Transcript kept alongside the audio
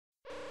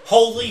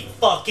Holy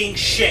fucking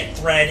shit,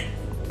 Thread.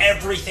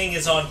 Everything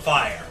is on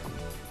fire.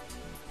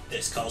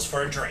 This calls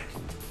for a drink.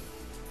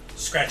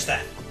 Scratch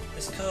that.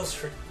 This calls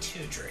for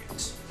 2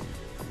 drinks.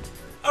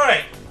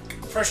 Alright,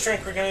 first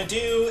drink we're going to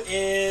do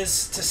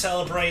is to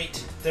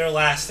celebrate their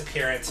last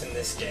appearance in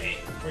this game.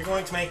 We're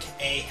going to make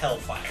a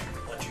Hellfire.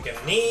 What you're going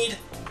to need: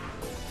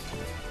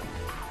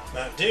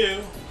 Mountain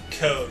Dew,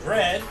 Code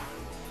Red,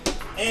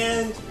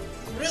 and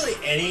really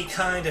any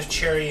kind of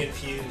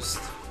cherry-infused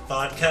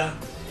vodka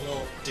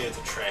will do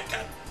the trick.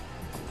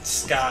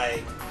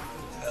 Sky,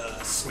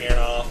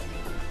 Smirnoff.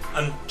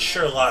 I'm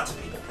sure lots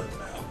of people put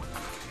them out.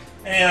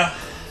 Anyhow,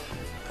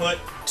 put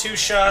 2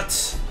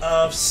 shots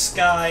of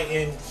Sky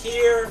in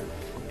here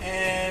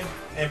and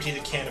empty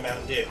the can of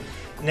Mountain Dew.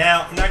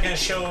 Now, I'm not going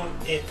to show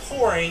it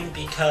pouring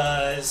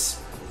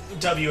because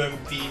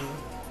WMV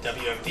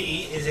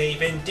is a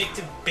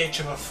vindictive bitch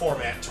of a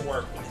format to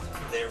work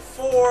with.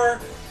 Therefore,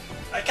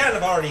 I kind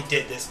of already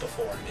did this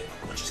before,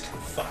 which is kind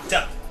of fucked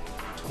up.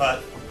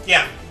 But,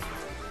 yeah.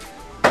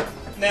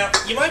 Now,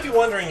 you might be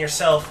wondering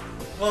yourself,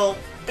 well,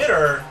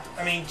 bitter,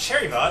 I mean,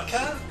 cherry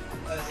vodka?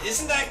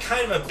 Isn't that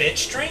kind of a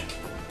bitch drink?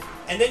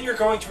 And then you're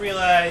going to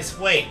realize,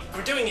 wait,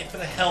 we're doing it for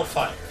the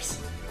Hellfires.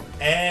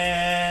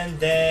 And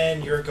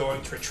then you're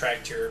going to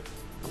retract your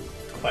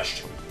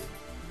question.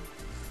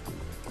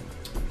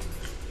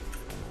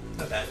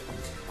 Not bad.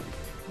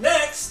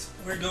 Next,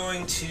 we're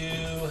going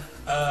to,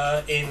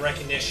 in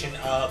recognition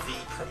of the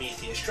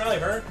Prometheus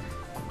driver,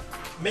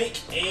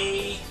 make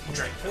a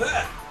drink for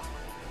that.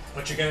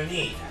 What you're going to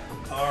need: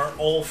 our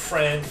old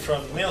friend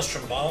from the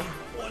Maelstrom Bomb,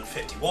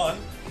 151,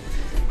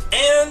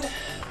 and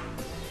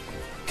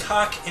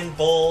Cock and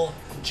Bull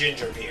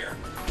ginger beer.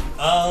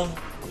 I'm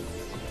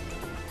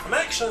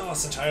actually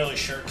not entirely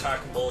sure Cock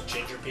and Bull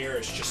ginger beer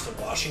is just a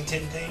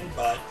Washington thing,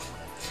 but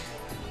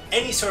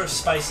any sort of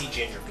spicy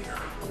ginger beer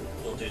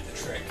will do the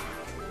trick.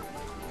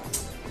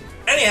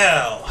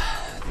 Anyhow,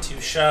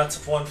 2 shots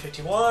of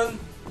 151,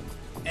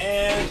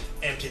 and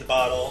empty the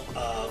bottle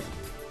of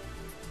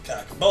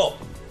Cock and Bull.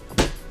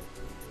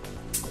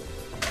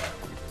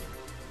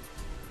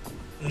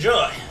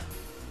 Enjoy!